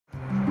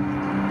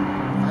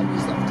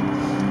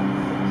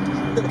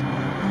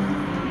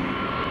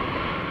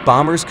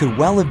bombers could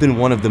well have been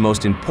one of the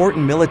most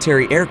important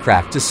military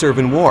aircraft to serve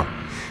in war.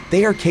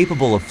 They are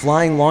capable of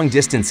flying long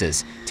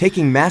distances,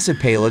 taking massive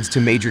payloads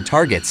to major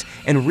targets,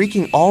 and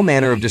wreaking all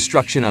manner of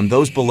destruction on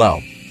those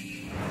below.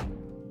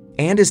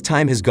 And as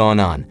time has gone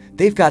on,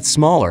 they've got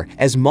smaller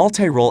as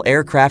multi-role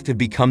aircraft have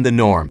become the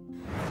norm.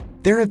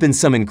 There have been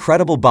some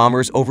incredible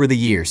bombers over the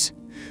years.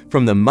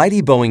 From the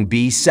mighty Boeing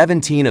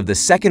B-17 of the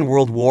Second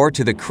World War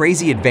to the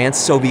crazy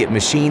advanced Soviet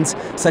machines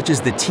such as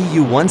the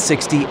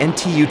Tu-160 and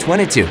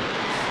Tu-22.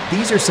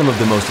 These are some of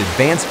the most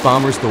advanced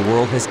bombers the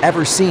world has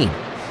ever seen.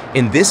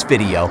 In this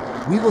video,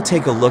 we will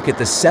take a look at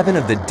the 7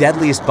 of the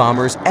deadliest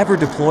bombers ever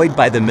deployed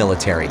by the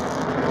military.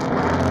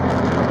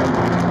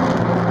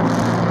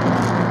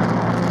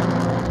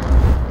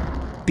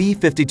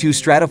 B-52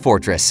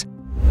 Stratofortress.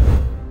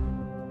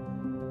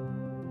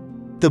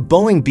 The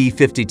Boeing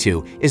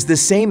B-52 is the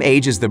same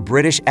age as the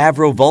British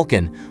Avro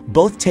Vulcan,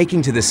 both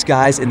taking to the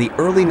skies in the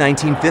early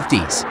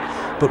 1950s.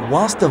 But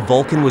whilst the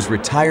Vulcan was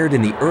retired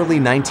in the early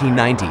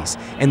 1990s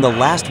and the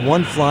last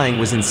one flying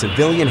was in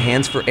civilian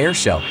hands for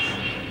airshow,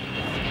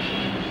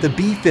 the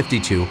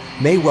B-52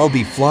 may well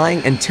be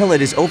flying until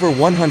it is over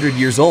 100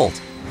 years old.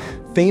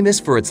 Famous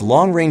for its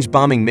long-range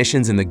bombing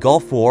missions in the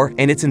Gulf War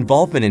and its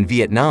involvement in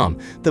Vietnam,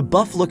 the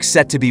Buff looks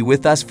set to be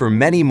with us for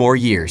many more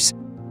years.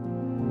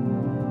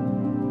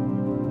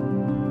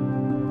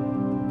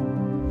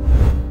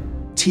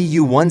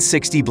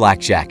 Tu-160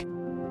 Blackjack.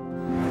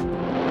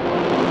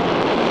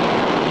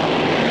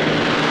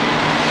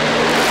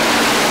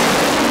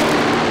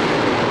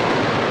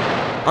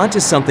 Onto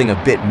something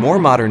a bit more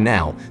modern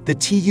now, the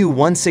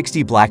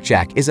Tu-160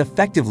 Blackjack is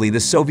effectively the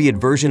Soviet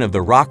version of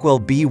the Rockwell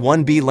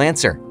B-1B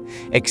Lancer,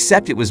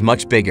 except it was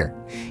much bigger.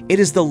 It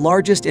is the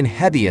largest and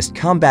heaviest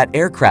combat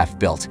aircraft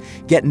built,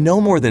 yet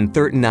no more than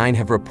 39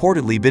 have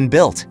reportedly been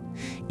built.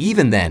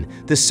 Even then,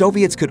 the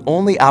Soviets could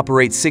only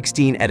operate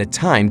 16 at a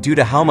time due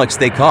to how much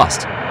they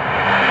cost.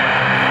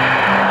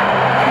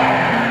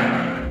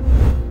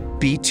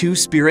 B-2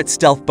 Spirit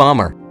Stealth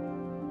Bomber.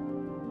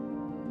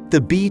 The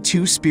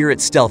B-2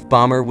 Spirit stealth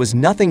bomber was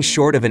nothing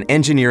short of an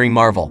engineering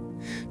marvel.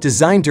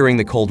 Designed during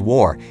the Cold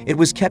War, it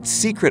was kept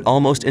secret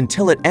almost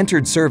until it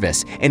entered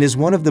service and is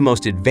one of the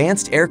most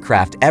advanced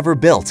aircraft ever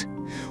built.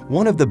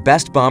 One of the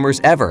best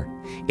bombers ever.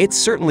 It's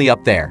certainly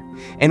up there.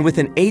 And with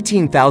an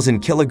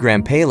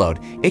 18,000-kilogram payload,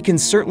 it can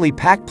certainly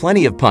pack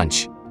plenty of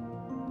punch.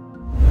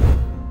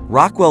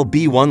 Rockwell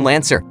B-1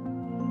 Lancer.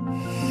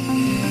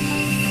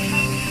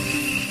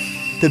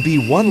 The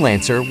B-1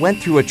 Lancer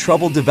went through a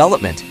troubled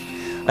development.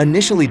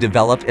 Initially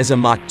developed as a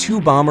Mach 2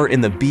 bomber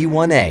in the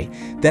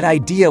B-1A, that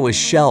idea was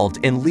shelved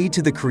and led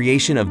to the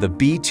creation of the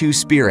B-2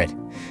 Spirit.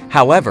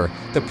 However,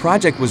 the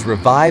project was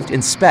revived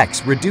and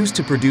specs reduced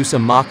to produce a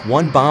Mach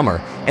 1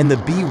 bomber, and the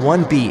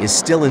B-1B is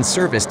still in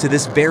service to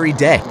this very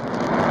day.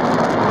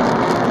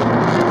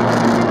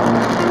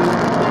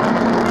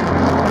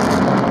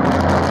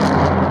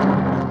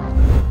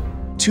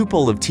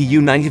 Tuple of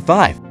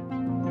Tu-95.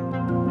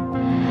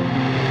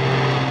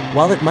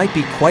 While it might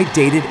be quite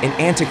dated and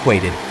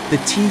antiquated, the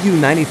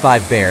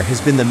Tu-95 Bear has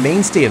been the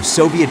mainstay of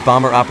Soviet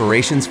bomber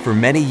operations for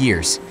many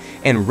years,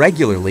 and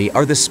regularly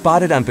are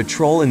spotted on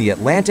patrol in the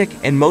Atlantic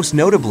and most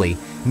notably,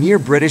 near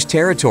British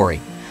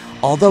territory.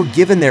 Although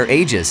given their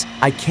ages,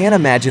 I can't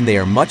imagine they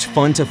are much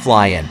fun to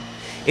fly in.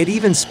 It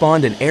even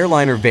spawned an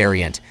airliner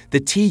variant, the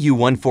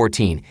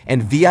Tu-114,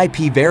 and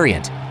VIP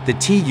variant, the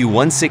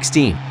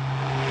Tu-116.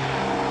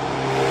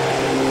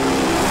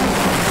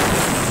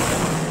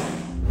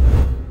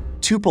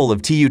 Tuple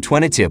of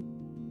Tu-22.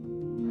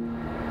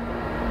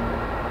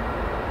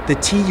 The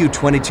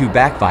Tu-22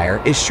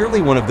 Backfire is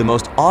surely one of the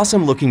most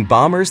awesome-looking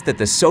bombers that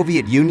the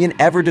Soviet Union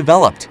ever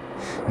developed.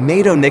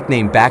 NATO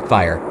nicknamed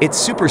Backfire, it's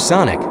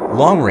supersonic,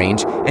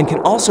 long-range, and can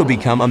also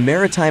become a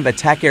maritime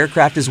attack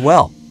aircraft as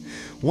well.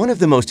 One of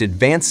the most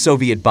advanced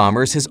Soviet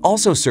bombers has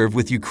also served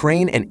with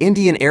Ukraine and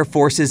Indian Air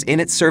Forces in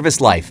its service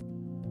life.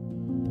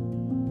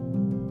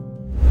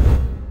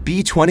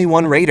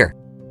 B-21 Raider.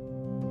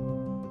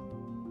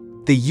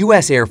 The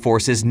U.S. Air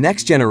Force's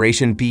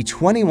next-generation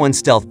B-21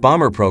 stealth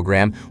bomber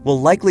program will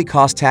likely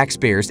cost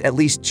taxpayers at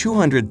least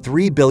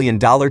 $203 billion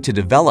to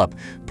develop,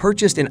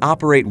 purchase and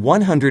operate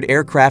 100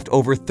 aircraft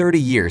over 30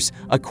 years,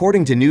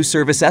 according to new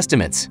service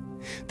estimates.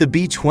 The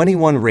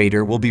B-21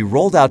 Raider will be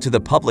rolled out to the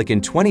public in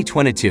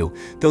 2022,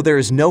 though there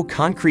is no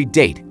concrete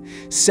date.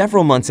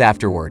 Several months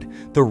afterward,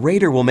 the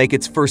Raider will make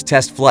its first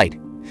test flight.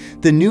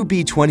 The new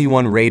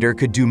B-21 Raider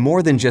could do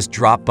more than just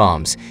drop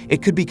bombs.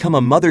 It could become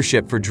a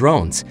mothership for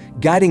drones,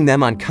 guiding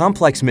them on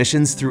complex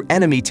missions through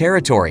enemy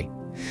territory.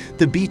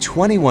 The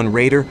B-21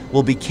 Raider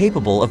will be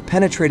capable of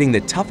penetrating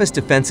the toughest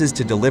defenses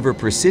to deliver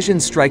precision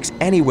strikes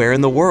anywhere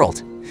in the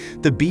world.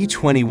 The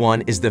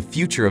B-21 is the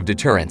future of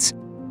deterrence.